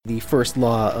the first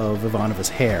law of Ivanova's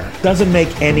hair. Doesn't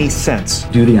make any sense.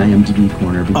 Do the IMDb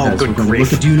corner because good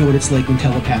grief. Do you know what it's like when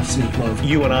telepaths implode?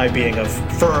 You and I, being of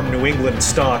firm New England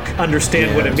stock,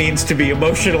 understand what it means to be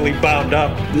emotionally bound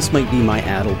up. This might be my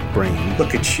addled brain.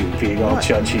 Look at you being all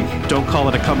judgy. Don't call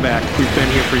it a comeback. We've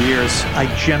been here for years. I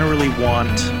generally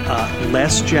want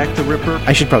less Jack the Ripper.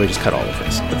 I should probably just cut all of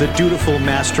this. The dutiful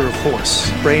master of horse.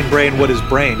 Brain, what is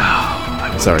brain?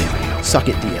 Sorry. Suck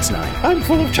it, DS9. I'm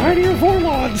full of tinier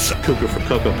Vorlons. Cougar for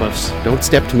Cocoa Puffs. Don't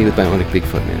step to me with bionic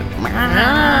Bigfoot, man.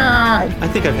 I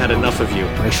think I've had enough of you.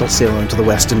 I shall sail into the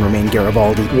west and remain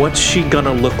Garibaldi. What's she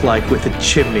gonna look like with a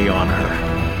chimney on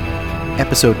her?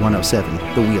 Episode 107,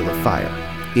 The Wheel of Fire,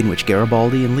 in which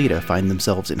Garibaldi and Lita find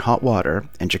themselves in hot water,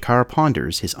 and G'Kar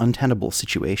ponders his untenable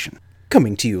situation.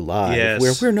 Coming to you live,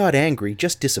 where we're not angry,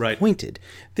 just disappointed.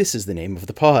 Right. This is the name of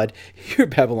the pod, your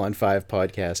Babylon 5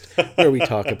 podcast, where we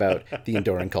talk about the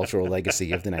enduring cultural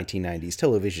legacy of the 1990s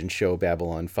television show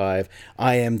Babylon 5.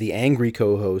 I am the angry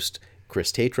co-host,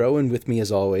 Chris Tatro, and with me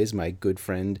as always, my good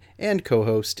friend and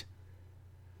co-host...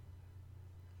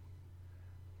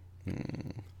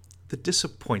 The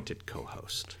disappointed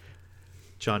co-host,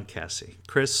 John Cassie.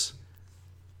 Chris...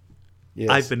 Yes.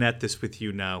 I've been at this with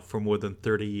you now for more than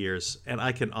 30 years, and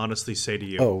I can honestly say to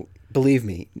you... Oh, believe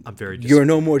me, I'm very disappointed. You're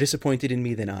no more disappointed in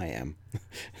me than I am.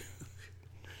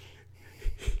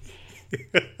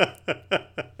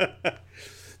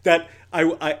 That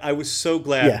I was so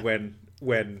glad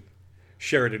when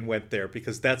Sheridan went there,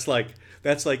 because that's like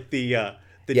the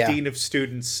dean of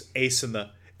students ace in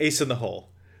the hole,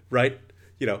 right?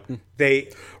 You know,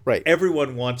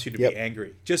 everyone wants you to be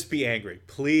angry. Just be angry.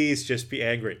 Please just be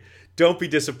angry. Don't be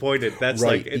disappointed. That's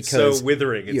it's so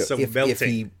withering. It's so melting. If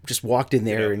he just walked in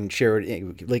there and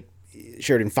Sheridan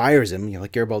fires him,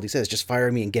 like Garibaldi says, just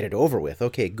fire me and get it over with.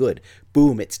 Okay, good.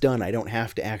 Boom, it's done. I don't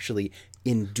have to actually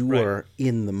endure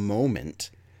in the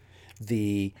moment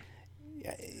the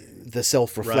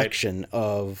self-reflection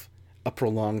of a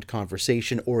prolonged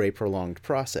conversation or a prolonged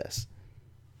process.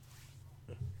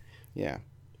 Yeah.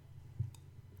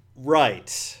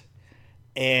 Right.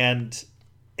 And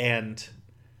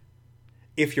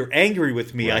if you're angry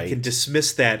with me, I can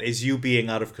dismiss that as you being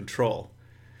out of control.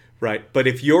 Right. But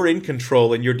if you're in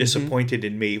control and you're disappointed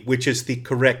in me, which is the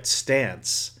correct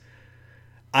stance,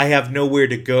 I have nowhere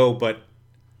to go but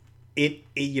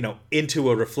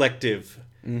into a reflective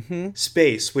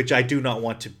space, which I do not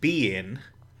want to be in.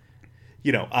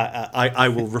 You know, I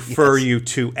will refer you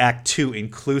to Act 2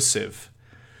 Inclusive,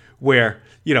 where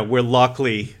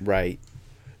Lockley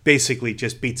basically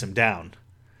just beats him down,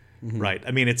 right?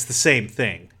 I mean, it's the same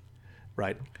thing,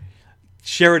 right?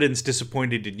 Sheridan's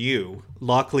disappointed in you.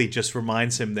 Lockley just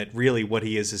reminds him that really what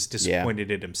he is disappointed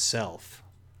in himself,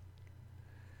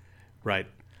 right?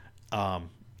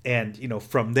 And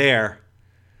from there,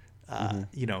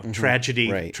 tragedy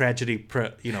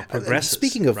progresses.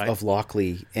 Speaking of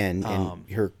Lockley and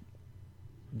her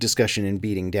discussion and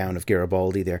beating down of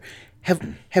Garibaldi, there.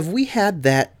 Have we had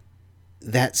that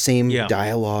same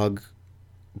dialogue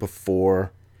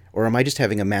before, or am I just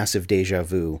having a massive deja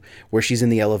vu where she's in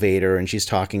the elevator and she's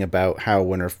talking about how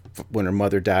when her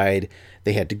mother died,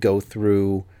 they had to go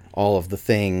through all of the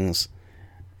things?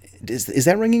 Is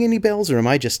that ringing any bells, or am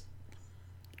I just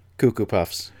cuckoo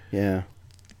puffs? Yeah,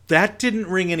 that didn't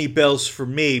ring any bells for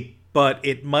me, but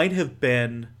it might have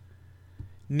been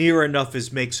near enough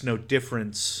as makes no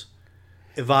difference.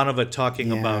 Ivanova talking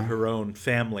about her own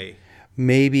family.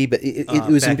 Maybe, but it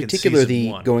was in particular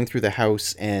the going through the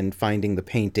house and finding the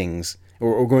paintings,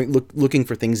 or going looking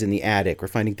for things in the attic, or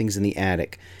finding things in the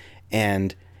attic,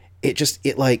 and I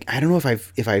don't know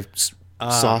if I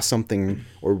saw something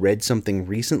or read something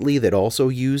recently that also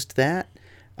used that.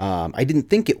 I didn't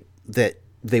think that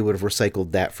they would have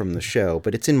recycled that from the show,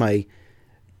 but it's in my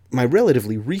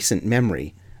relatively recent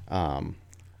memory.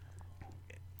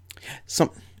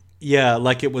 Yeah,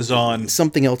 like it was on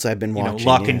something else I've been watching.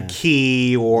 Lock and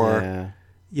Key, or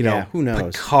who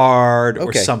knows, Picard,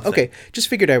 or something. Okay, just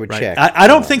figured I would check. I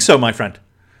don't think so, my friend.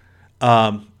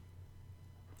 I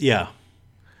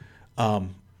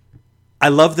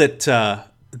love that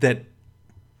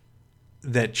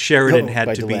that Sheridan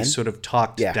had to be sort of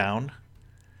talked down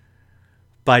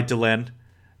by Delenn,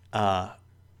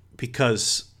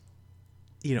 because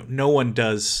no one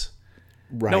does.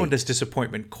 Right. No one does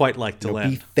disappointment quite like Delenn.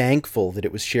 Be thankful that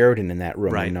it was Sheridan in that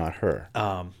room and not her.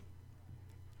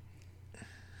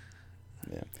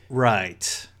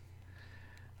 Right.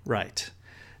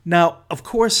 Now, of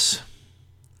course,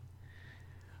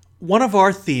 one of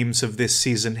our themes of this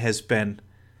season has been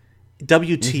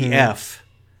WTF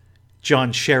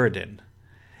John Sheridan.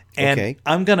 And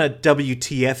I'm going to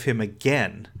WTF him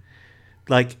again,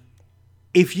 Like,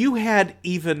 if you had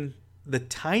even the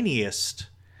tiniest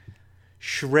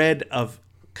shred of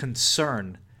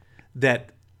concern that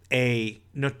a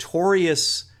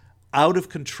notorious, out of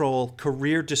control,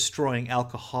 career destroying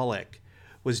alcoholic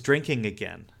was drinking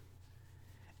again,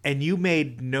 and you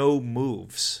made no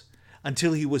moves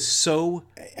until he was so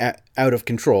out of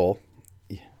control,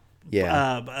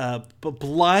 yeah,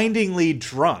 blindingly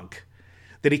drunk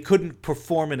that he couldn't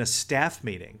perform in a staff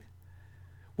meeting,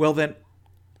 well then,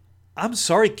 I'm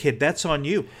sorry, kid, that's on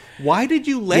you. Why did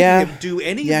you let him do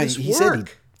any of this work? He said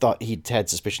he thought he'd had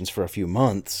suspicions for a few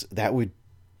months. That would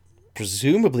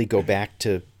presumably go back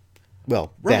to,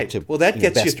 back to that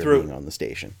gets you Bester through being on the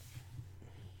station.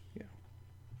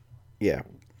 Yeah.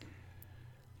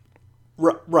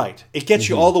 Right. It gets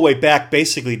you all the way back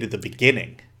basically to the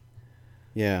beginning.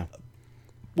 Yeah.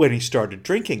 When he started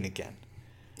drinking again.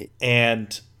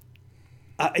 And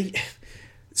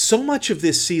so much of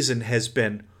this season has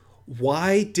been,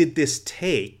 why did this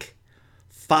take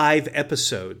 5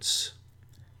 episodes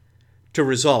to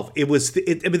resolve? It was,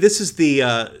 this is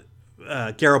the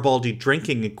Garibaldi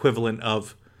drinking equivalent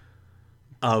of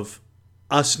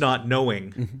us not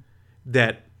knowing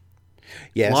that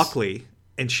Lockley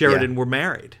and Sheridan were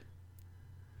married.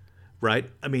 Right?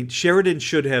 I mean, Sheridan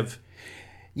should have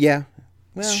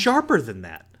sharper than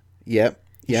that. Yep.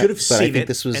 Should have seen it. But I think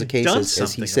this was a case,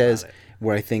 as he says,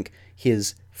 where I think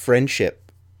his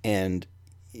friendship and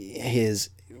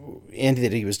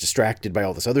that he was distracted by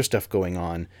all this other stuff going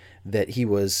on, that he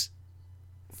was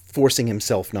forcing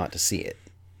himself not to see it,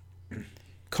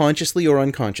 consciously or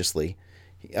unconsciously.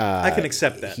 I can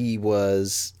accept that. He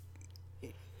was,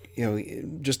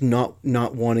 just not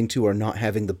wanting to, or not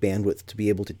having the bandwidth to be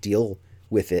able to deal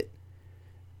with it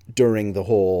during the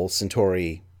whole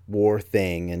Centauri war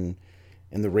thing and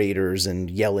the raiders and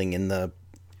yelling in the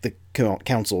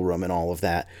council room and all of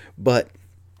that. But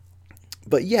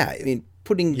yeah, I mean,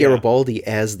 putting Garibaldi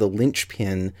as the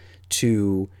linchpin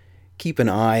to keep an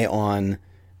eye on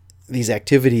these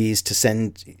activities to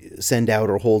send out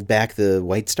or hold back the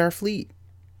White Star Fleet.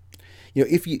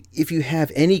 If you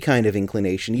have any kind of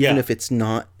inclination, even if it's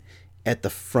not at the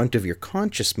front of your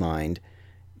conscious mind,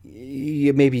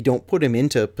 you maybe don't put him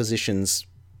into positions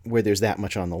where there's that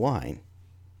much on the line.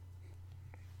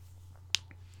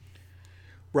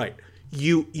 Right.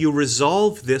 You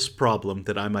resolve this problem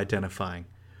that I'm identifying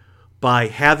by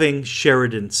having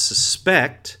Sheridan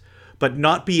suspect, but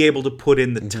not be able to put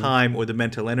in the time or the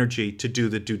mental energy to do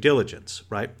the due diligence,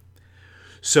 right?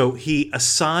 So he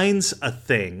assigns a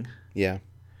thing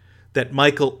that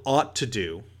Michael ought to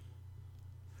do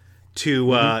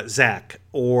to Zach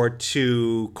or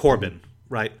to Corbin,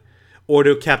 right? Or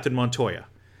to Captain Montoya.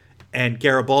 And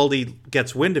Garibaldi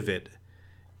gets wind of it,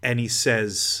 and he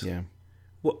says,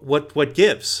 What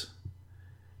gives?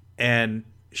 And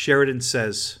Sheridan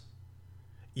says,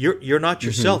 You're not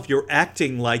yourself. You're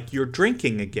acting like you're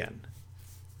drinking again.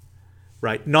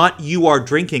 Right? Not you are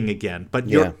drinking again, but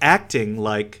you're acting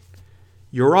like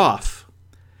you're off.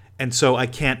 And so I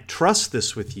can't trust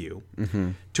this with you.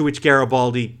 To which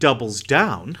Garibaldi doubles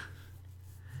down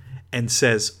and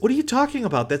says, what are you talking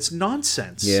about? That's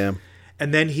nonsense. Yeah.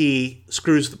 And then he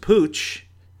screws the pooch.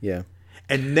 Yeah.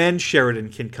 And then Sheridan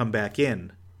can come back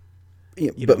in.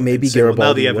 Yeah, but maybe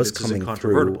Garibaldi was coming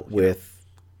through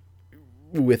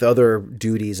with other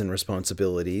duties and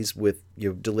responsibilities, with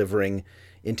delivering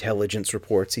intelligence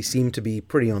reports. He seemed to be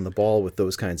pretty on the ball with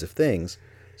those kinds of things.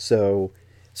 So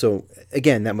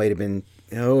again, that might have been,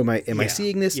 am I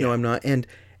seeing this? No, I'm not. And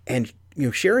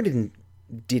Sheridan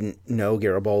didn't know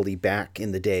Garibaldi back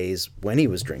in the days when he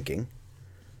was drinking.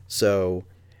 So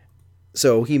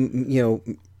he,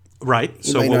 right.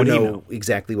 So what would he know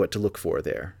exactly what to look for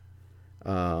there.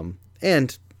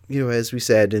 And as we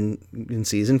said in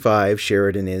season 5,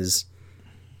 Sheridan is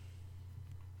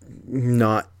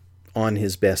not on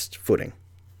his best footing.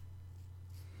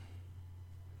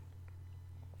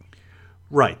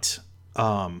 Right.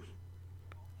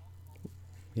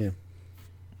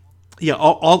 Yeah.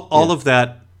 All of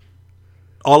that.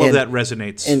 Of that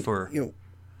resonates for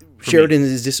Sheridan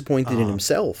is disappointed in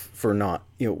himself for not,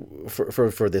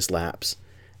 for this lapse,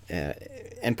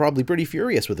 and probably pretty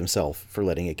furious with himself for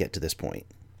letting it get to this point.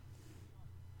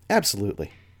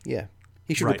 Absolutely, yeah.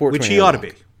 He should report, which he ought to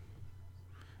be.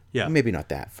 Yeah, maybe not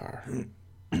that far.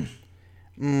 All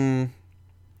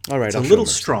right, it's a little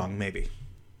strong, maybe.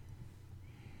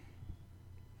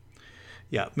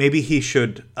 Yeah, maybe he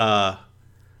should.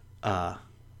 Yes.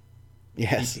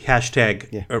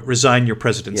 Hashtag resign your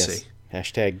presidency.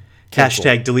 Yes.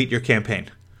 Hashtag delete your campaign.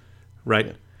 Right?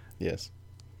 Yeah. Yes.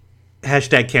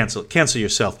 Hashtag cancel. Cancel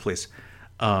yourself, please.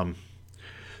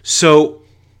 So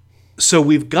So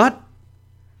we've got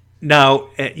now,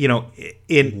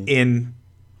 in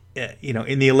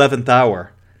the 11th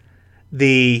hour,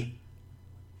 the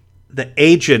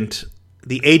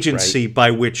agency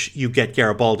by which you get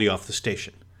Garibaldi off the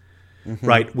station,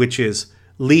 right? Which is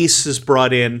Lise is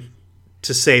brought in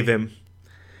to save him,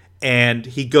 and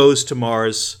he goes to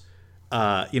Mars,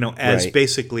 as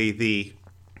basically the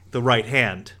right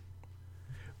hand,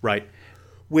 right?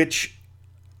 Which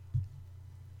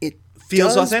It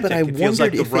feels does, authentic. but I It feels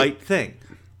like the wondered if right thing.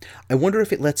 I wonder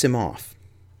if it lets him off.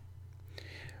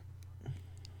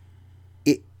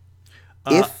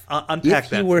 Unpack if that he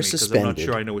for were me, 'cause suspended, I'm not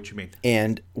sure I know what you mean.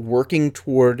 and working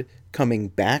toward coming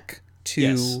back to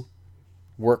Yes.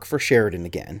 work for Sheridan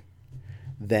again,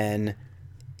 then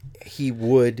he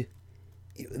would.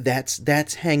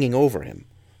 That's hanging over him.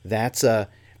 That's a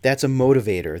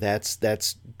motivator.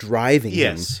 That's driving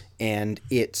Yes. him,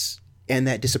 and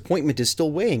that disappointment is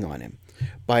still weighing on him.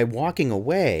 By walking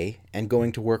away and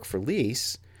going to work for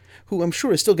Lise, who I'm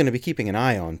sure is still going to be keeping an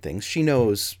eye on things. She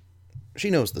knows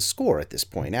the score at this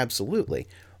point, absolutely.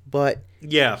 But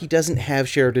Yeah. he doesn't have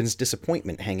Sheridan's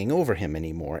disappointment hanging over him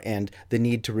anymore, and the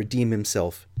need to redeem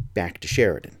himself back to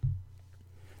Sheridan.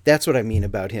 That's what I mean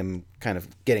about him kind of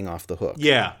getting off the hook.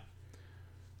 Yeah.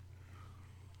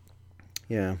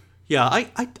 Yeah. Yeah,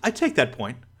 I take that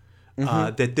point.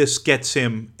 That this gets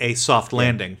him a soft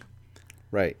landing,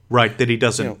 Right. right? That he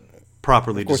doesn't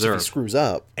properly Of course, deserve. if he screws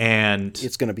up, And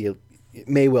it's going to be it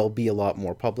may well be a lot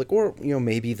more public, or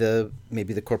maybe the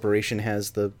corporation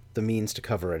has the means to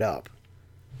cover it up.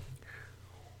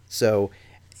 So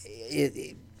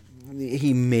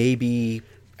he may be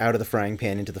out of the frying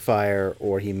pan into the fire,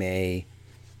 or he may,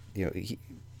 it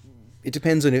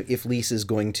depends on if Lise is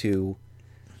going to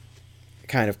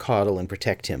kind of coddle and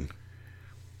protect him.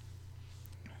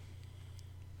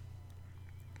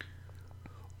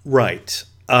 right.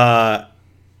 I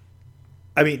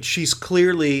mean, she's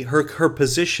clearly her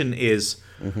position is,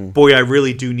 boy, I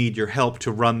really do need your help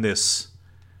to run this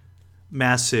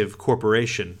massive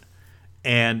corporation,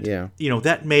 and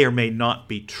that may or may not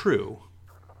be true,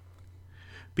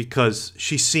 because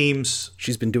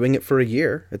she's been doing it for a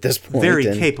year at this point. very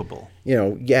and, capable.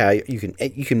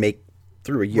 You can make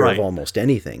through a year Right. of almost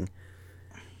anything,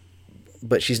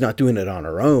 but she's not doing it on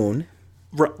her own.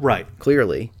 Right.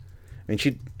 Clearly, I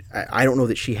mean, I don't know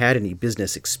that she had any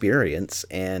business experience,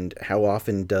 and how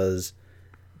often does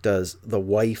the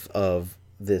wife of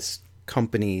this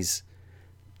company's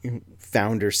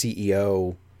founder,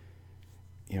 CEO,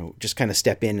 just kind of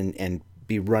step in and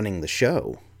be running the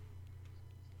show?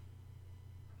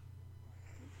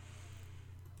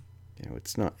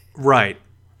 It's not Right.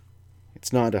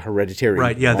 It's not a hereditary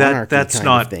Right, yeah, monarchy that's kind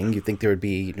not- of thing. You'd think there would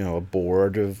be, a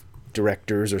board of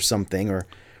directors or something, or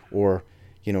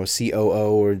a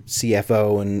COO or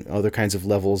CFO and other kinds of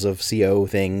levels of CO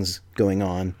things going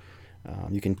on.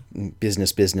 You can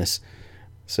business.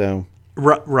 So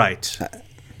Right.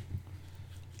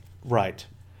 Right.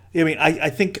 I mean, I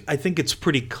think it's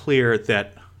pretty clear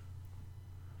that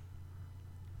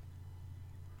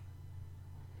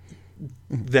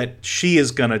she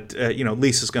is gonna,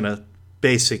 Lisa's gonna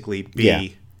basically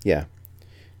be yeah.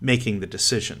 making the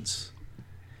decisions,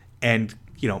 and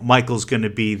Michael's gonna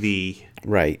be the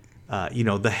Right.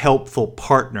 the helpful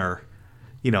partner,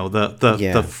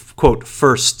 the quote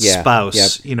first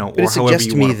spouse, But or it however suggests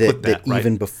you to me want to put that that, right?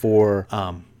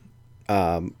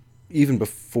 even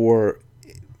before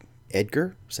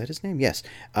Edgar, was that his name? Yes.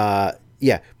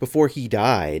 Before he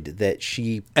died, that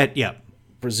she Yeah.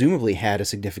 presumably had a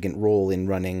significant role in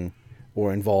running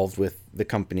or involved with the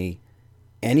company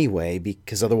anyway,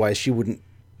 because otherwise she wouldn't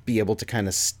be able to kind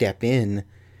of step in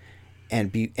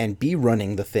and be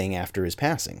running the thing after his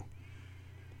passing.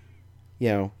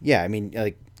 I mean,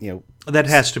 That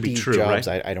has to be Steve true, Jobs,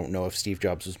 right? I don't know if Steve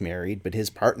Jobs was married, but his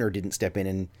partner didn't step in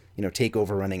and take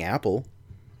over running Apple.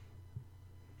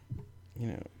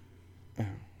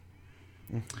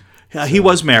 He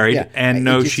was married, and It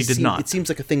no, just she did not. It seems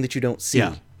like a thing that you don't see.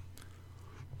 Yeah.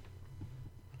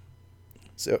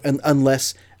 So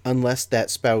unless that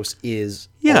spouse is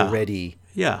Yeah. already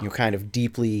kind of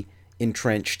deeply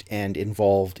entrenched and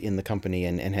involved in the company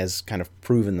and has kind of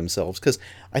proven themselves, because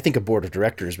I think a board of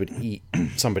directors would eat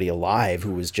somebody alive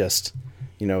who was just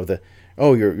you're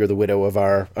the widow of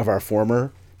our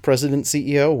former president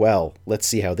CEO. Well, let's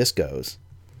see how this goes.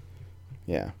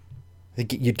 Yeah, I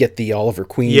think you'd get the Oliver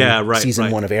Queen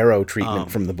season 1 of Arrow treatment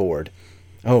from the board.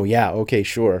 Oh yeah, okay,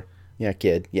 sure, yeah,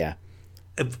 kid, yeah.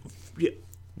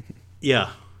 Yeah,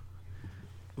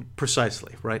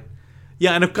 precisely, right?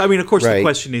 Yeah, and I mean, of course, the Right.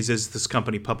 question is this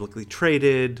company publicly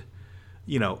traded?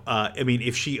 I mean,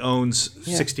 if she owns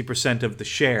 60% of the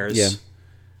shares,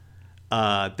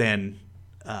 then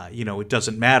it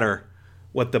doesn't matter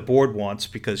what the board wants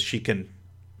because she can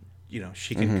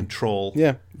control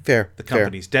the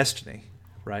company's destiny,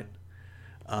 right?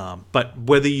 But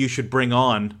whether you should bring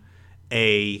on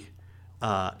an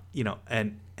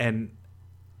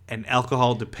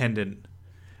alcohol dependent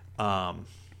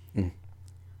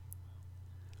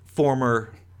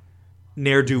former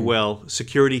ne'er-do-well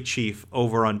security chief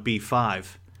over on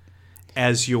B5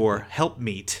 as your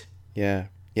helpmeet. Yeah.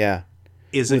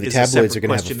 Is the tabloids are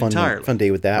going to have a fun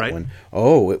day with that one.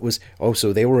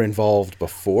 So they were involved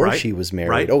before she was married.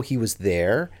 Right. Oh, he was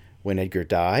there when Edgar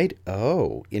died.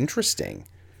 Oh, interesting.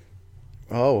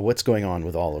 Oh, what's going on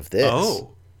with all of this?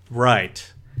 Oh,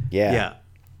 right. Yeah.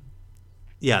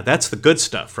 Yeah, that's the good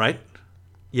stuff, right?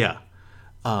 Yeah.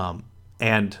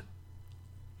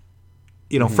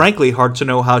 Frankly, hard to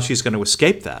know how she's going to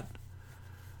escape that.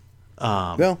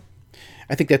 Well,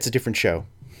 I think that's a different show.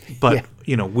 But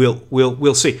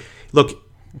we'll see. Look,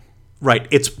 right,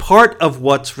 it's part of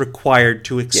what's required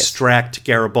to extract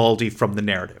Garibaldi from the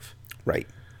narrative. Right,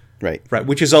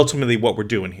 which is ultimately what we're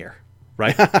doing here,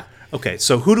 right? Okay,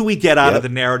 so who do we get out of the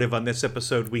narrative on this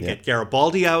episode? We get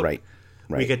Garibaldi out, right.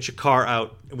 We get G'Kar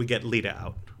out, and we get Lyta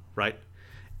out, right?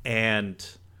 And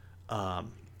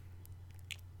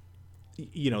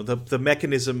the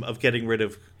mechanism of getting rid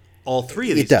of all three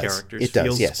of these characters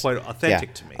feels quite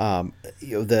authentic to me.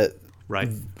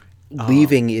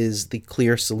 Leaving is the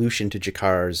clear solution to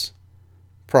G'Kar's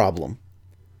problem.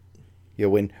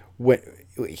 When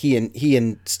he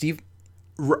and Steve,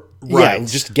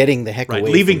 just getting the heck away,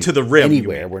 leaving from to the rim,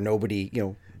 anywhere where nobody,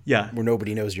 where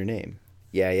nobody knows your name.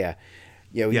 When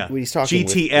he's talking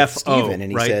with Steven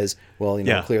and he says, "Well,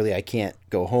 clearly I can't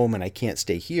go home and I can't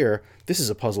stay here. This is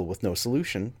a puzzle with no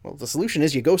solution." Well, the solution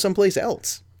is you go someplace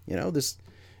else.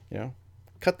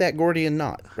 Cut that Gordian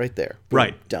knot right there. Boom,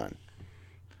 right. Done.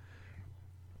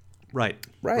 Right.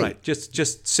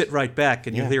 Just sit right back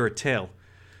and you'll hear a tale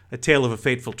of a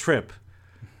fateful trip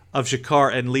of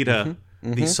G'Kar and Lyta,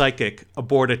 the psychic,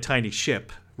 aboard a tiny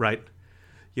ship. Right.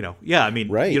 It's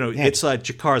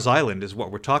G'Kar's Island is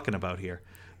what we're talking about here.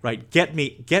 Right. Get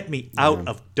me out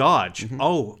of Dodge.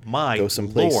 Oh my go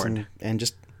someplace Lord. And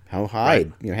just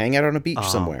hide. Right. Hang out on a beach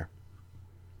somewhere.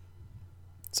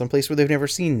 Someplace where they've never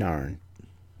seen Narn.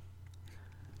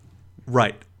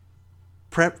 Right.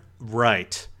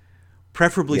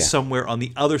 Preferably somewhere on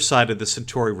the other side of the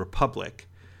Centauri Republic,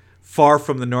 far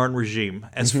from the Narn regime,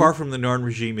 as far from the Narn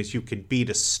regime as you can be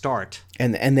to start.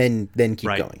 And then keep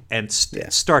going. And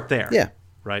start there. Yeah.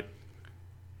 Right.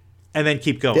 And then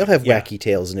keep going. They'll have wacky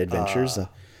tales and adventures,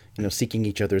 seeking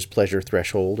each other's pleasure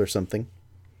threshold or something.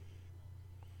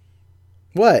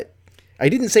 What? I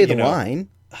didn't say the line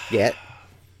yet.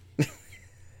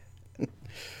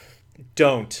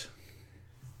 Don't.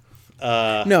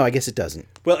 No, I guess it doesn't.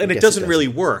 Well, and it doesn't really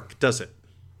work, does it?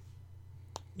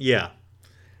 Yeah.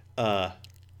 I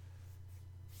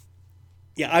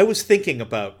was thinking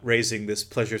about raising this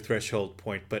pleasure threshold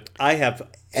point, but I have,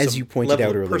 as you pointed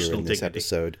out earlier in this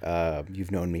episode,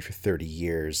 you've known me for 30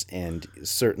 years, and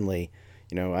certainly,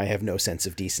 I have no sense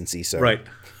of decency. So right.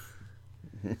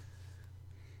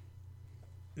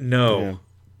 No. Yeah.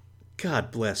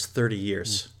 God bless 30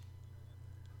 years.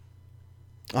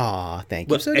 Aw,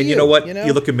 thank you. So and you know what?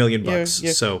 You look $1 million bucks.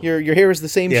 So your hair is the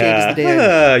same shade as the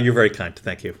day. You're very kind.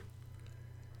 Thank you.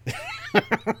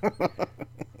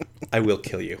 I will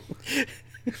kill you.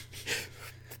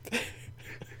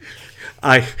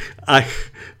 A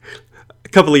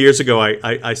couple of years ago,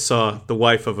 I saw the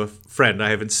wife of a friend. I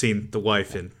haven't seen the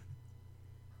wife in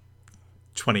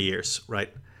 20 years,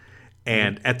 right?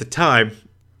 And at the time,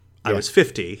 I was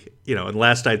 50, and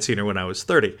last I'd seen her when I was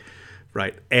 30.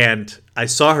 Right. And I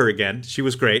saw her again. She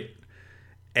was great.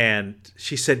 And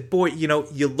she said, "Boy, you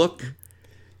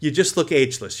just look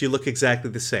ageless. You look exactly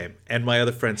the same." And my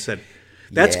other friend said,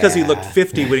 "That's because he looked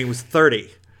 50 when he was 30.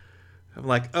 I'm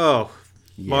like, "Oh,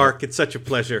 Mark, it's such a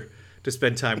pleasure to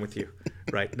spend time with you."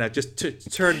 Right. Now just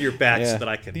turn your back so that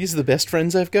I can. These are the best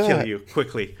friends I've got. Kill you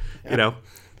quickly,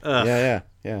 Yeah,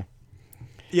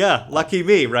 lucky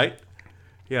me, right?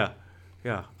 Yeah.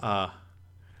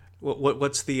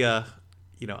 What's the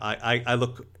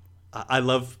I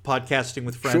love podcasting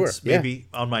with friends. Sure, Maybe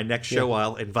on my next show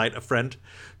I'll invite a friend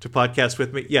to podcast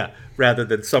with me. Yeah, rather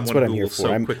than someone who will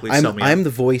so quickly sell me. I'm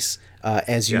the voice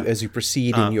as you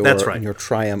proceed in your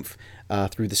triumph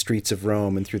through the streets of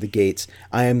Rome and through the gates.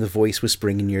 I am the voice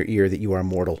whispering in your ear that you are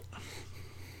mortal.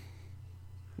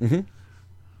 Mm-hmm.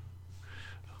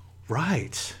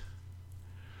 Right.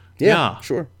 Yeah,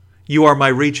 sure. You are my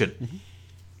regent. Mm-hmm.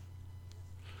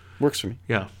 Works for me.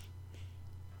 Yeah.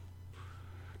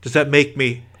 Does that make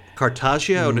me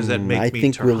Cartagia, or does that make me I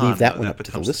think we'll leave that one up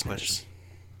to the listeners.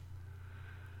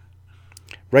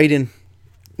 Right in.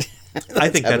 I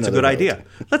think that's a good idea.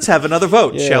 Let's have another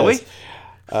vote, shall we?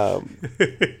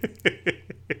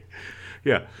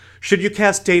 Yeah. Should you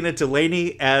cast Dana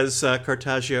Delaney as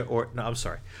Cartagia, or no? I'm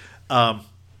sorry.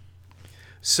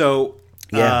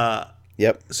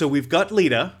 Yep. So we've got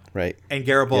Lita, Right. and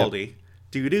Garibaldi,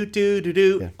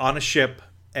 on a ship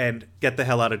and get the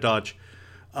hell out of Dodge,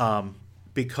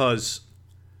 because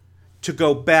to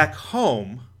go back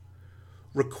home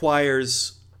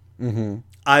requires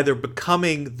either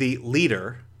becoming the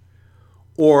leader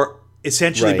or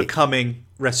essentially becoming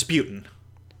Rasputin.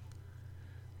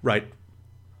 Right.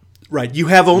 You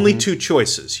have only two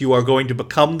choices. You are going to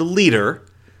become the leader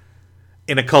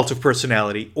in a cult of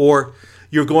personality, or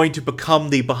you're going to become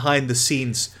the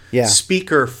behind-the-scenes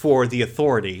speaker for the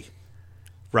authority.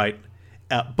 Right.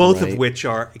 Both of which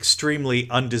are extremely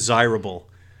undesirable,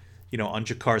 on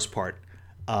G'Kar's part.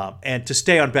 And to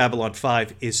stay on Babylon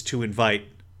 5 is to invite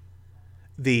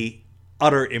the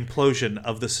utter implosion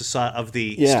of the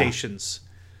station's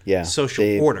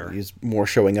social order. He's more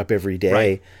showing up every day.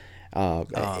 Right.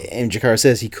 And G'Kar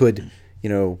says he could,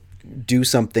 do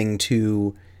something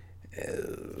to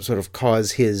sort of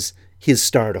cause his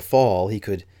star to fall. He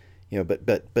could, but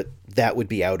that would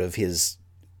be out of the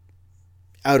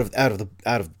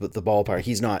ballpark.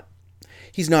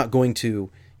 He's not going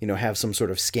to, have some sort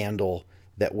of scandal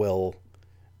that will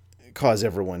cause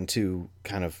everyone to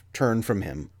kind of turn from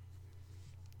him.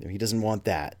 He doesn't want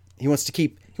that. He wants to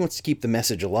keep the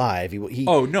message alive.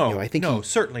 I think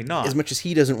certainly not. As much as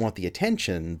he doesn't want the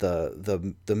attention,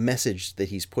 the message that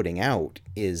he's putting out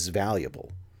is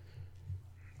valuable.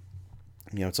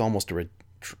 It's almost a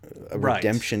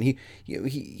redemption.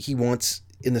 He wants,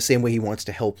 in the same way he wants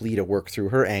to help Lita work through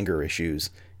her anger issues,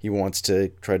 he wants to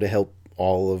try to help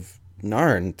all of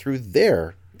Narn through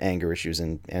their anger issues,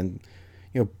 and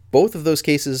both of those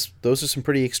cases, those are some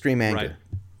pretty extreme anger.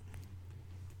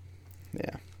 Right.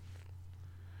 Yeah.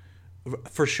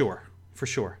 For sure.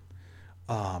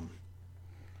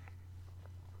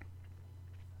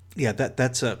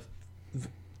 That's a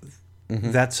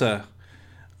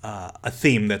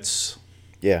theme that's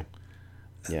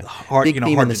hard. Big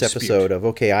theme hard in this to dispute. episode of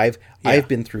I've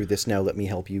been through this, now let me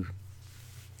help you.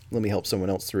 Let me help someone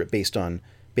else through it based on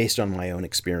my own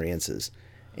experiences,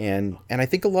 and I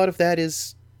think a lot of that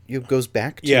is goes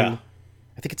back to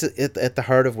I think it's at the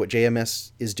heart of what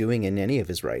JMS is doing in any of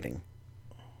his writing.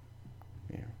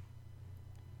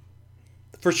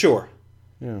 For sure.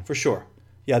 Yeah. For sure.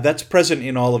 Yeah, that's present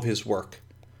in all of his work.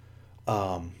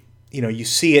 You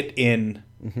see it in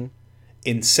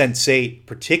Sense8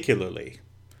 particularly,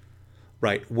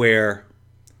 right, where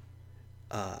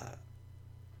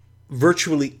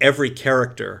virtually every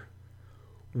character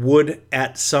would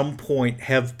at some point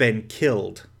have been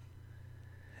killed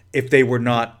if they were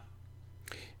not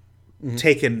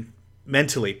taken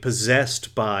mentally,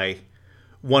 possessed by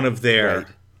one of their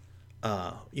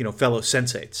fellow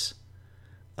sensates.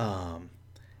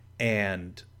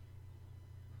 And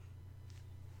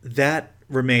that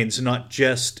remains not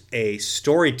just a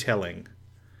storytelling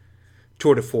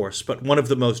tour de force, but one of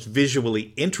the most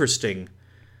visually interesting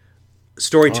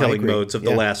storytelling modes of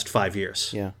the last 5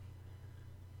 years. Yeah.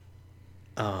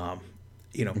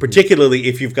 Particularly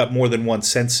if you've got more than one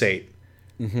sensate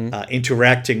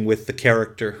interacting with the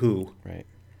character who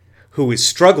is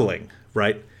struggling,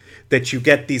 right? That you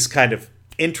get these kind of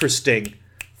interesting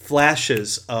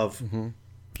flashes of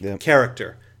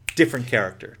character, different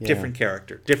character, different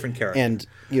character. And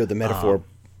the metaphor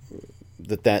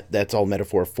that's all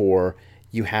metaphor for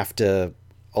you have to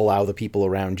allow the people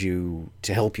around you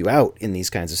to help you out in these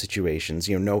kinds of situations.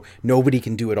 Nobody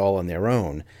can do it all on their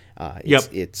own.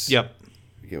 It's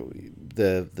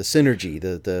the synergy,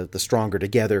 the stronger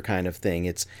together kind of thing.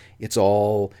 It's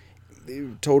all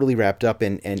totally wrapped up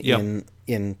in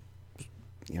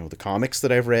the comics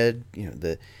that I've read.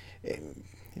 It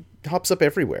hops up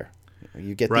everywhere.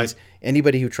 You get these.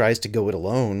 Anybody who tries to go it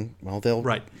alone, well, they'll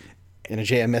in a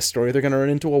JMS story, they're going to run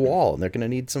into a wall, and they're going to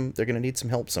need some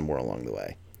help somewhere along the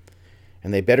way,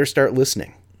 and they better start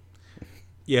listening.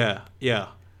 Yeah.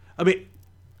 I mean,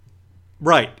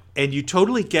 and you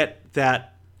totally get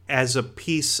that as a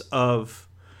piece of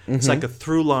it's like a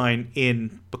through line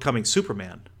in becoming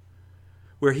Superman,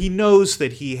 where he knows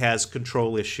that he has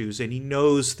control issues, and he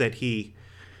knows that he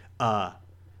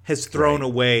has thrown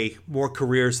away more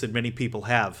careers than many people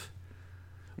have.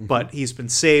 But he's been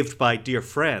saved by dear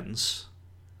friends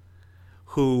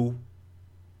who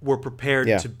were prepared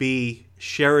to be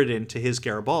Sheridan to his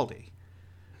Garibaldi.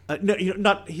 No,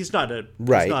 he's not a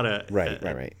Right. He's not a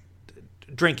Right.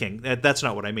 drinking. That's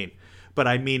not what I mean. But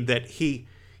I mean that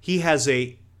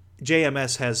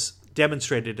JMS has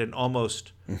demonstrated an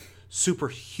almost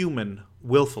superhuman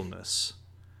willfulness,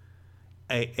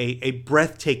 a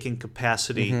breathtaking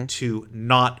capacity to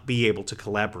not be able to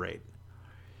collaborate,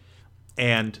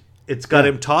 and it's got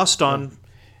him tossed on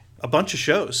a bunch of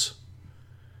shows.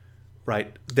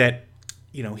 Right, that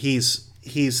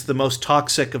he's the most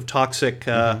toxic of toxic,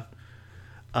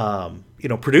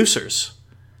 producers,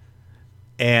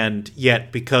 and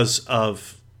yet because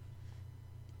of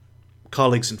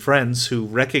colleagues and friends who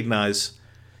recognize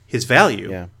his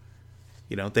value,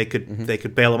 they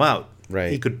could bail him out.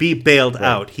 Right, he could be bailed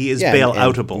out. He is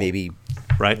bail-outable. Maybe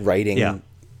right, writing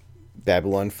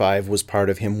Babylon 5 was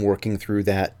part of him working through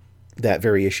that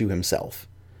very issue himself.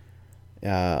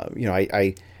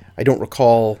 I don't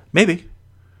recall maybe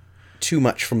too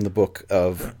much from the book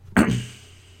of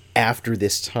after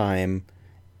this time,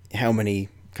 how many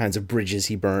kinds of bridges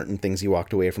he burnt and things he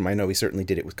walked away from. I know he certainly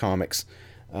did it with comics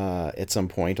at some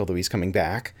point, although he's coming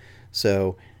back.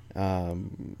 So,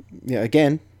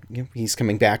 again, he's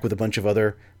coming back with a bunch of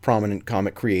other prominent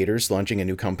comic creators, launching a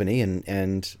new company,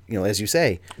 and as you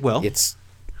say, well, it's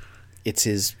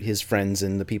his friends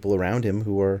and the people around him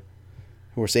who are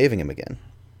saving him again.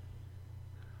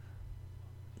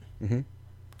 Mm-hmm.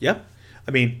 Yeah.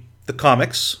 I mean, the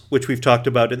comics, which we've talked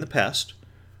about in the past.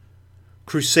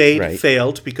 Crusade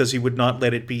failed because he would not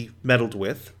let it be meddled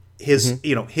with. His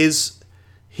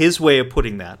way of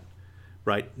putting that,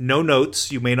 right? No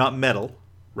notes, you may not meddle,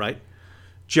 right?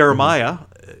 Jeremiah,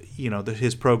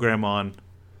 his program on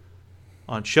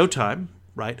Showtime,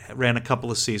 right, ran a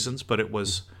couple of seasons, but it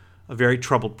was a very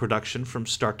troubled production from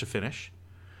start to finish.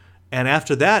 And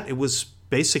after that, it was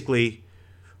basically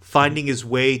finding his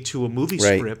way to a movie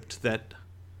script that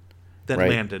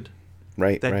landed,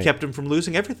 that kept him from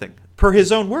losing everything, per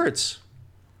his own words,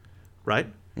 right?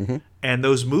 Mm-hmm. And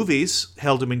those movies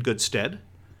held him in good stead,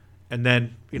 and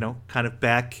then kind of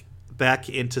back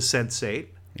into Sense8,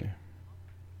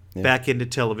 back into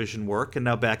television work, and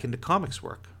now back into comics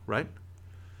work, right?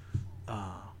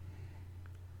 I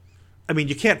mean,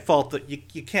 you can't fault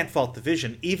the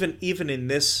vision, even in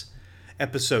this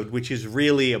episode, which is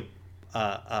really a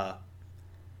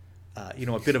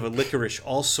bit of a Licorice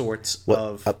All Sorts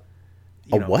of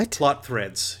what? Plot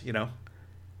threads,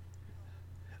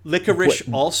 Licorice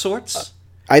All Sorts.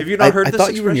 Have you not heard this? I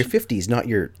thought you were in your 50s, not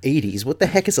your 80s. What the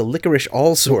heck is a Licorice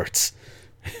All Sorts?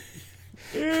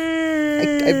 I've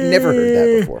never heard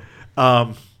that before.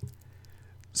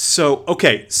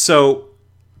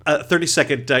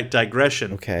 30-second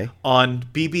digression. Okay. On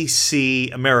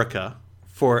BBC America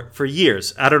for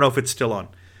years, I don't know if it's still on.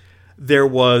 There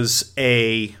was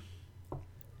a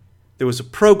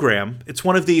program. It's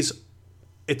one of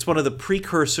the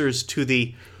precursors to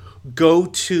the go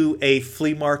to a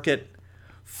flea market,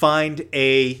 find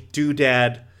a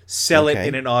doodad, sell it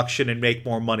in an auction, and make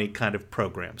more money kind of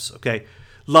programs. Okay,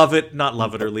 love it, not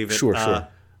love it, or leave it. Sure.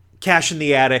 Cash in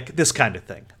the attic, this kind of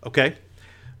thing. Okay.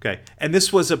 And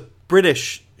this was a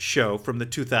British show from the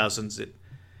 2000s.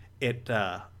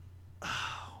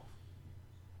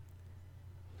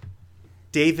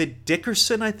 David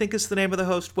Dickerson, I think, is the name of the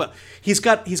host. Well, he's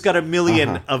got a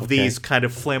million of these kind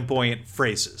of flamboyant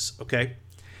phrases, okay?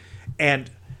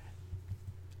 And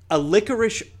a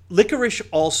licorice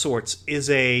All Sorts is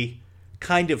a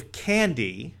kind of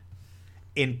candy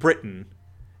in Britain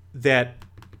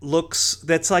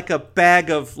that's like a bag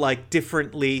of like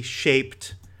differently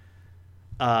shaped,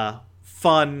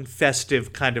 fun,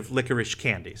 festive kind of licorice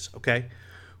candies, okay?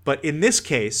 But in this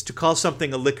case, to call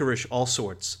something a Licorice All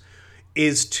Sorts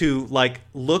is to like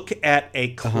look at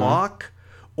a clock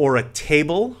or a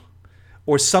table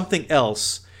or something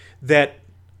else that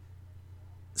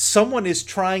someone is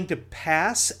trying to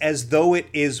pass as though it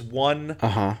is one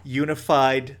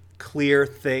unified, clear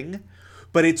thing,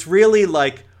 but it's really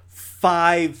like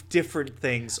 5 different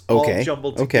things all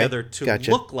jumbled together to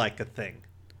look like a thing.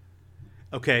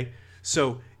 Okay?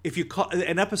 So if you call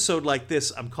an episode like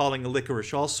this, I'm calling a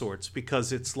Licorice All Sorts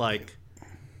because it's like,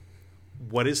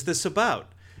 what is this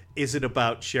about? Is it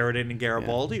about Sheridan and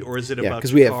Garibaldi, or is it about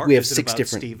because Picard? we have is it 6 about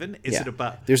different. Stephen? Is it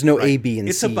about? There's no A, B, and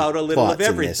it's C. It's about a little of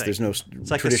everything. There's no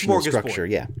like traditional structure.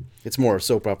 Yeah, it's more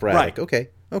soap operatic. Right.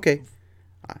 Okay.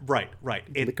 Right.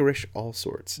 Licorice All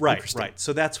Sorts. Right.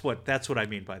 So that's what I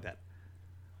mean by that.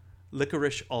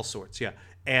 Licorice All Sorts. Yeah.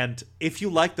 And if you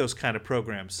like those kind of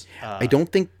programs, I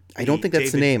don't think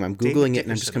that's the name. I'm googling it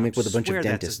and I'm just coming up with a bunch of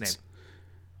dentists.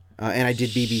 And I did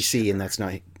BBC, and that's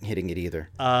not hitting it either.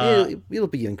 It'll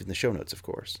be in the show notes, of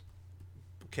course.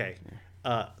 Okay.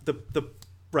 The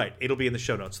Right, it'll be in the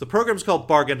show notes. The program's called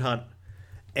Bargain Hunt,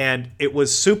 and it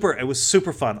was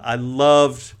super fun. I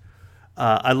loved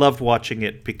watching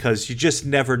it because you just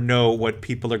never know what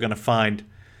people are going to find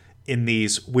in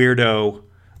these weirdo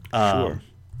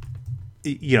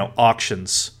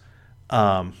auctions.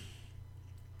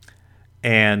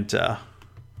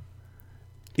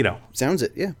 Sounds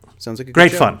it. Yeah. Sounds like a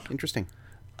great good show. Fun. Interesting.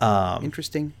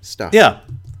 Interesting stuff. Yeah.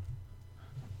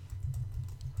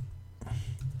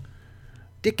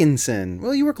 Dickinson.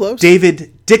 Well, you were close.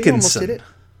 David Dickinson. You almost did it.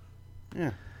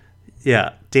 Yeah.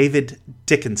 Yeah. David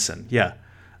Dickinson. Yeah.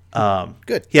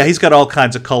 Good. Yeah, he's got all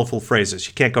kinds of colorful phrases.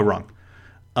 You can't go wrong.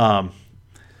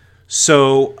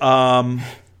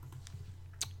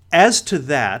 As to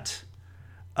that,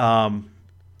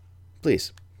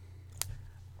 please.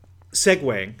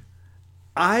 Segueing,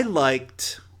 I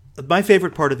liked... My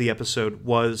favorite part of the episode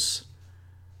was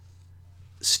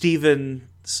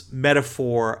Stephen's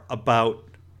metaphor about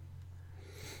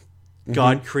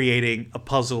God creating a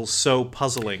puzzle so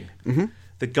puzzling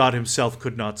that God himself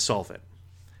could not solve it.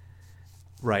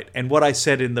 Right. And what I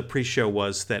said in the pre-show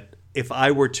was that if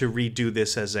I were to redo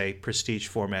this as a prestige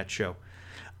format show,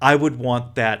 I would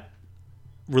want that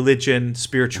religion,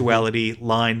 spirituality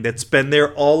line that's been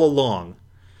there all along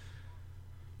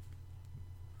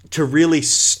to really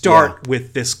start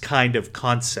with this kind of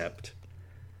concept.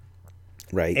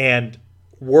 Right. And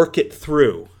work it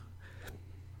through.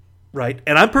 Right.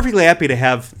 And I'm perfectly happy to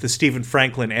have the Stephen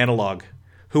Franklin analog,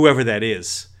 whoever that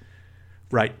is,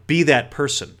 right, be that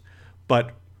person.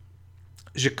 But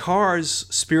G'Kar's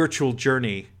spiritual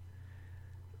journey,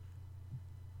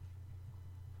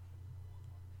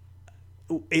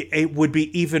 it would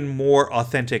be even more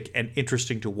authentic and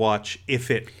interesting to watch if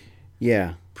it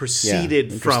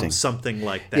proceeded from something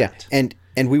like that. Yeah,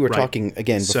 and we were talking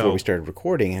again before we started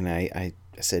recording, and I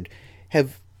said,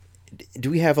 do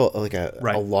we have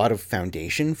a lot of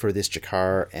foundation for this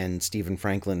G'Kar and Stephen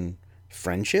Franklin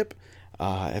friendship?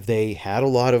 Have they had a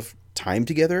lot of time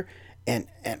together? And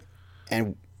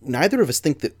neither of us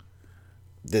think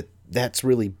that's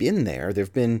really been there.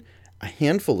 There've been a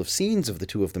handful of scenes of the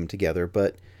two of them together,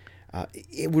 but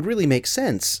it would really make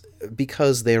sense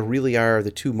because they really are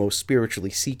the two most spiritually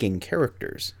seeking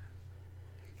characters.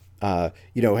 Have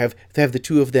the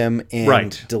two of them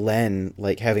and Delenn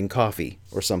like having coffee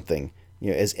or something,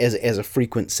 as a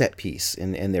frequent set piece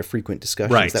in their frequent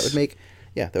discussions. Right. That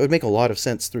would make a lot of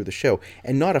sense through the show,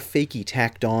 and not a fakey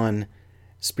tacked on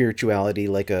spirituality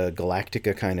like a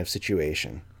Galactica kind of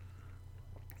situation.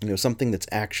 Something that's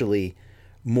actually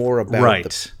more about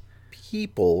the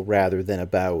people rather than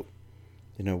about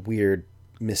weird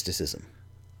mysticism.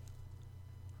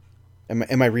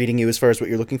 Am I reading you as far as what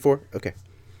you're looking for? Okay.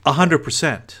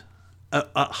 100%.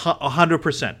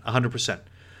 100%.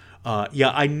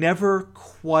 I never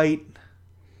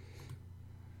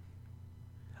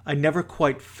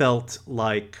quite felt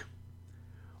like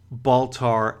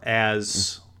Baltar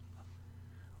as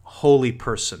holy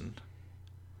person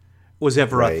was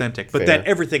ever authentic. But fair. then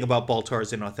everything about Baltar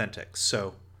is inauthentic.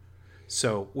 So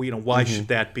why should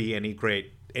that be any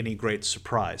great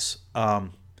surprise?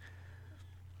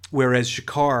 Whereas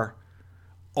G'Kar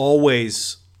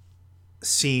always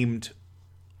seemed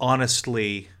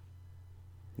honestly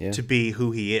to be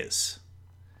who he is,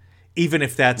 even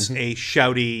if that's a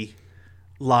shouty,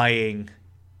 lying,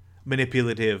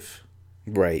 manipulative,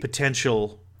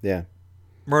 potential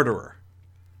murderer,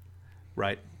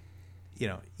 right?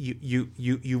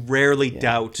 You rarely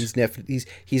doubt.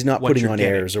 He's not putting on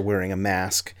airs or wearing a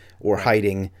mask or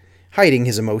hiding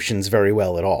his emotions very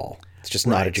well at all. It's just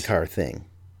not a G'Kar thing.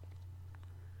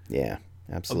 Yeah,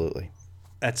 absolutely.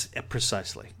 That's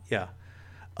precisely. Yeah.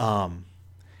 I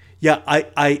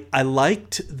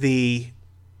liked the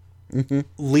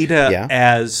Lita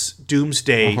as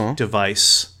Doomsday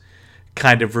device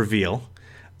kind of reveal.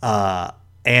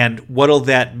 And what'll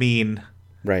that mean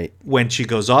when she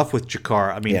goes off with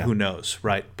G'Kar? I mean, who knows,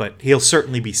 right? But he'll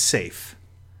certainly be safe,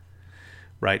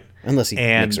 right? Unless he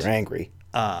makes her angry.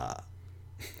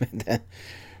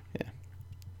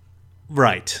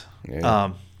 Right.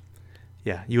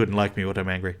 Yeah. You wouldn't like me when I'm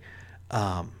angry.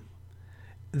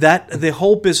 That the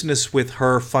whole business with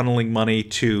her funneling money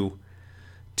to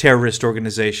terrorist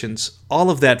organizations, all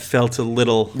of that felt a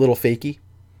little fakey.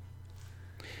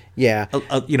 Yeah,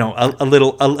 a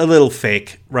little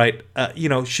fake, right?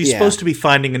 She's supposed to be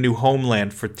finding a new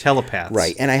homeland for telepaths,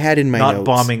 right? And I had in my notes, not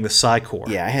bombing the Psi Corps.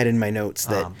 Yeah, I had in my notes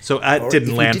that so it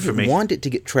didn't land for me. If you want it to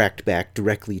get tracked back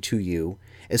directly to you,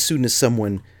 as soon as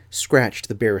someone scratched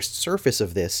the barest surface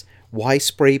of this, why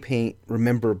spray paint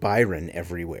 "Remember Byron"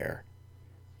 everywhere?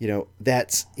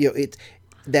 That's it.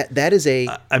 that is a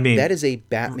I mean, that is a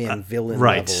Batman villain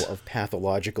right. level of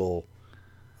pathological,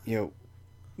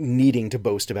 needing to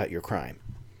boast about your crime.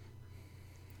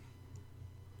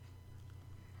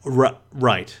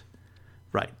 Right.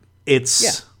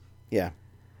 It's Yeah.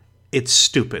 It's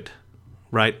stupid,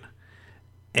 right?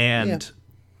 And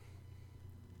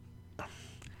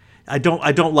I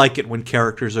don't like it when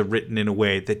characters are written in a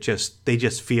way that they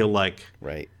just feel like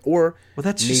right. Or well,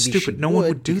 that's maybe just stupid. No one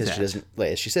would do that. She doesn't,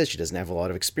 as she says, she doesn't have a lot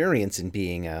of experience in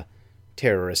being a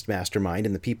terrorist mastermind,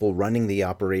 and the people running the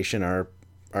operation are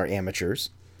amateurs.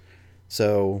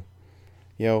 So,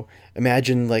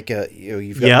 imagine like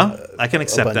you've got I can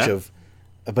accept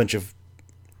a bunch of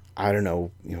I don't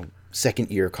know,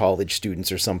 second year college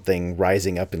students or something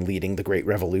rising up and leading the Great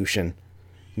Revolution.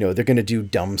 They're going to do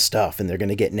dumb stuff and they're going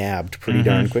to get nabbed pretty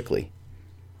darn quickly.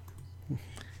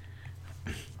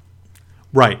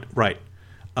 Right.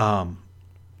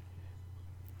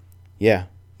 Yeah.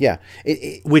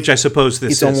 Which I suppose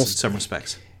this is almost, in some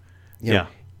respects. The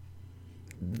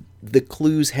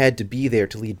clues had to be there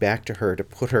to lead back to her, to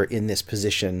put her in this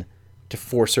position, to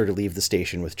force her to leave the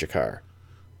station with G'Kar.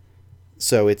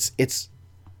 So it's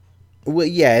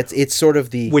sort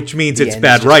of the which means the it's end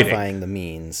bad writing, justifying the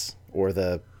means, or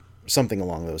the something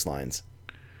along those lines.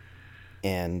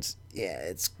 And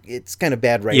it's kind of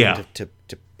bad writing to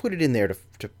put it in there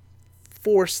to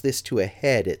force this to a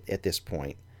head at this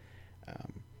point.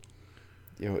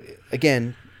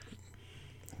 Again,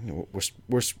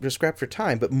 we're scrapped for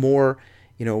time, but more,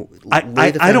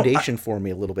 lay the foundation for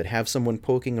me a little bit. Have someone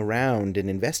poking around and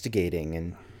investigating,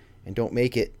 and don't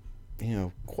make it,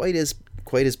 quite as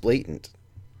blatant.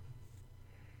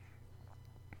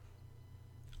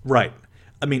 Right.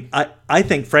 I mean, I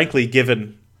think, frankly,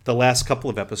 given the last couple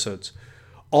of episodes,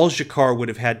 all G'Kar would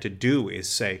have had to do is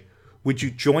say, would you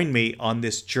join me on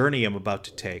this journey I'm about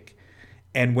to take?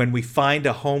 And when we find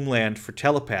a homeland for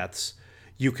telepaths,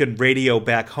 you can radio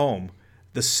back home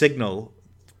the signal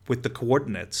with the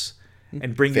coordinates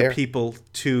and bring your people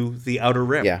to the Outer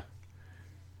Rim. Yeah.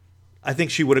 I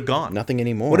think she would have gone. Nothing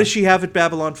anymore. What does she have at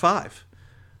Babylon 5?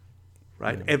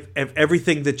 Right?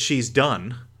 Everything that she's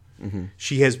done,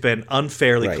 she has been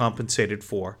unfairly compensated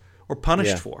for or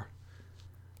punished for.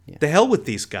 Yeah. The hell with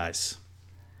these guys.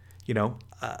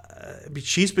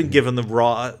 She's been given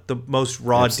the most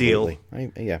raw deal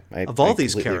of all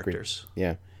these characters. Agree.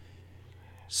 Yeah.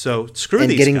 So screw these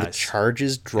guys. And getting the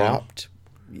charges dropped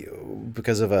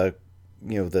because of the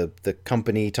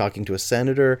company talking to a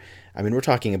senator. I mean, we're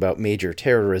talking about major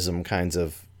terrorism kinds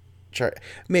of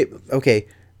okay,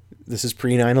 this is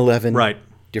pre 9/11. Right.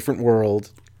 Different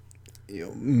world.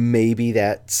 Maybe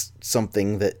that's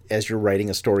something that, as you're writing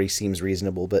a story, seems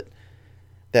reasonable, but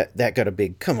that got a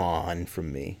big come on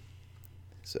from me.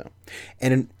 So,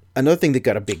 and another thing that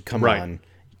got a big come on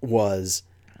was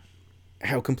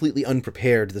how completely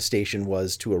unprepared the station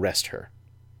was to arrest her,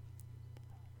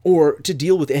 or to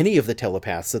deal with any of the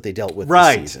telepaths that they dealt with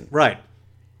this season. Right.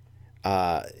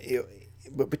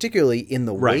 But particularly in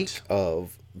the wake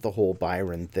of the whole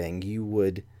Byron thing, you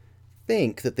would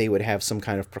think that they would have some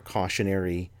kind of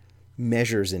precautionary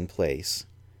measures in place,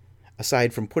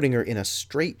 aside from putting her in a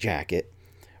straitjacket,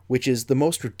 which is the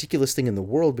most ridiculous thing in the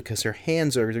world because her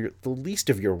hands are the least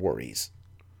of your worries.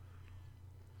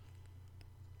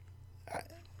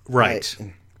 Right.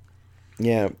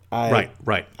 I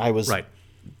was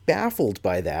baffled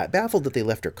by that. Baffled that they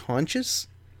left her conscious.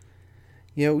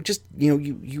 You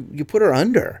put her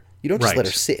under. You don't just let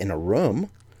her sit in a room.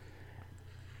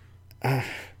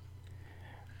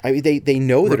 I mean, they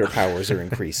know that her powers are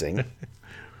increasing.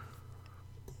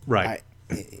 Right.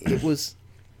 It was.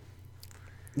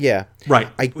 Yeah. Right.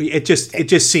 It just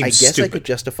seems. I guess stupid. I could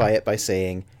justify it by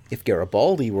saying if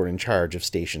Garibaldi were in charge of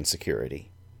station security,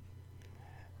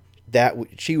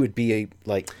 she would be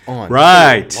on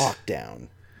lockdown.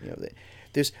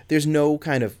 There's no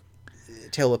kind of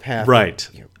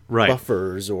telepathic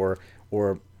buffers or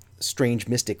strange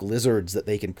mystic lizards that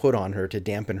they can put on her to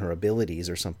dampen her abilities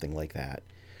or something like that.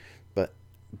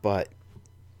 But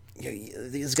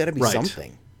there's got to be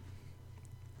something.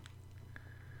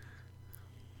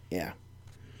 Yeah.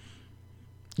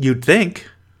 You'd think.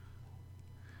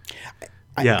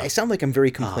 I sound like I'm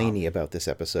very complainy about this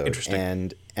episode. Interesting.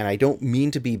 And I don't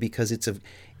mean to be, because it's a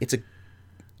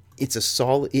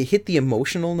solid. It hit the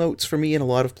emotional notes for me in a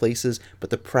lot of places, but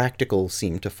the practical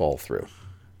seemed to fall through.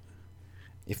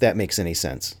 If that makes any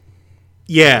sense.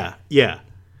 Yeah.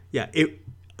 It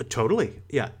totally.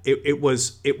 Yeah. It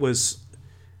was a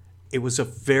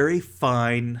very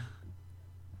fine.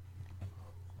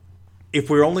 If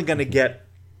we're only going to get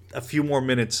a few more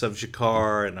minutes of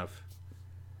G'Kar and of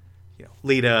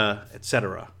Lita,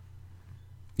 etc.,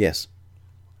 Yes.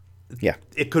 Yeah.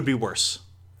 It could be worse.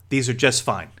 These are just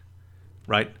fine,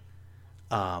 right?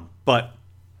 But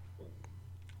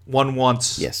one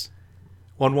wants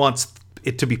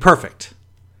it to be perfect,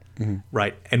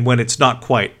 right? And when it's not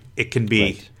quite, it can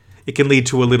lead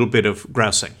to a little bit of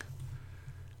grousing.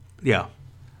 Yeah.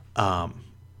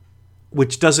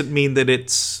 Which doesn't mean that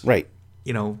it's right.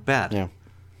 Bad. Yeah.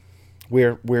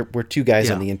 We're two guys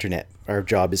on the internet. Our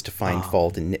job is to find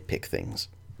fault and nitpick things.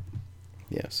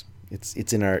 Yes.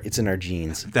 It's in our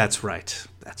genes. That's right.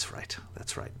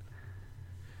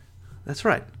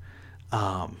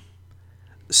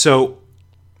 So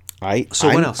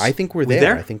what else? I think we're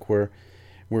there. I think we're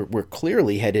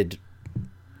clearly headed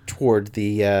toward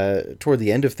the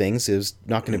end of things. There's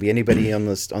not going to be anybody on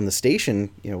the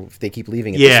station, if they keep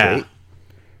leaving at this rate.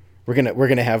 We're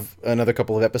gonna have another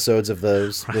couple of episodes of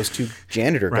those two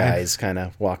janitor guys kind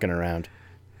of walking around.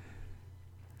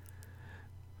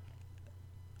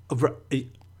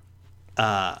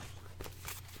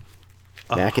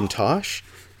 Macintosh,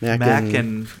 Mac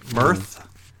and Mirth.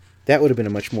 That would have been a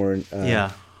much more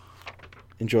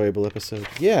enjoyable episode.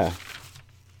 Yeah.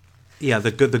 Yeah,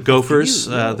 the Gophers,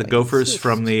 the Gophers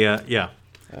from the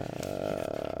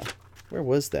where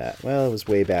was that? Well, it was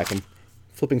way back. I'm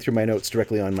flipping through my notes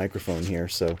directly on microphone here,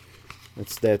 so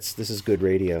this is good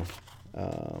radio.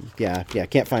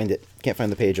 Can't find it. Can't find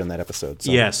the page on that episode.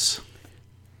 So. Yes.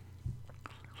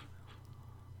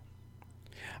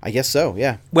 I guess so.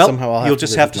 Yeah. Well, somehow I'll you'll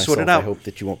just have to sort it out. I hope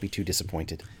that you won't be too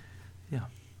disappointed. Yeah.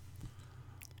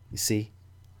 You see?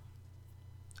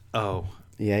 Oh.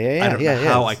 Yeah. I don't know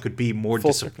how I could be more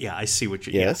disappointed. Yeah, I see what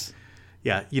you. Yes.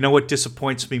 Yeah. You know what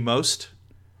disappoints me most?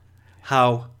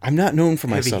 How I'm not known for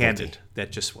my heavy-handed subtlety.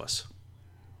 That just was.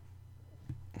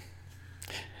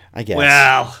 I guess.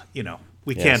 Well,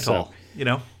 we can't all.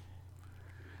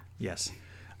 Yes.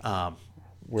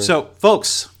 So,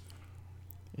 folks,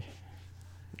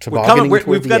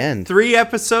 we've got end. 3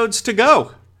 episodes to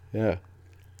go. Yeah.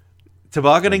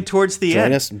 Tobogganing towards the end.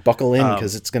 Join us and buckle in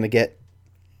because it's gonna get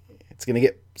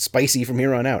spicy from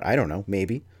here on out. I don't know.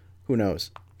 Maybe. Who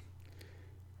knows?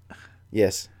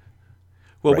 Yes.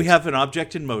 Well, we have an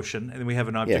object in motion, and then we have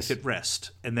an object at rest,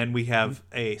 and then we have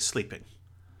a sleeping.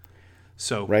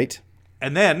 So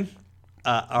and then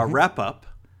our wrap up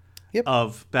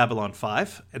of Babylon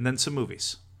 5, and then some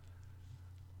movies,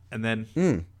 and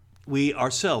then we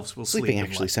ourselves will sleep. Sleeping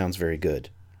actually sounds very good.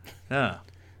 Yeah.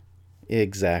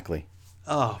 Exactly.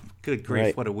 Oh, good grief!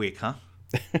 Right. What a week, huh?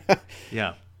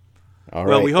 Yeah. All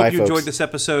well, right. we hope you folks. enjoyed this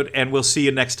episode, and we'll see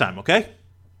you next time. Okay.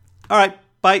 All right.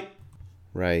 Bye.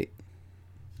 Right.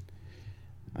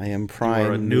 I am Prime.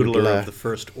 You are a noodler of the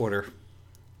first order.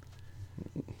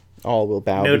 All will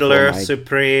bow Noodler before my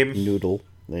supreme.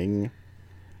 Noodling.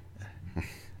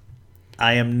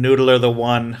 I am Noodler the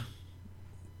one.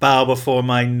 Bow before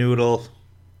my noodle.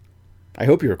 I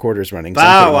hope your recorder's running.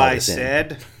 Bow, I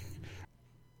said.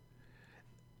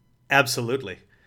 Absolutely.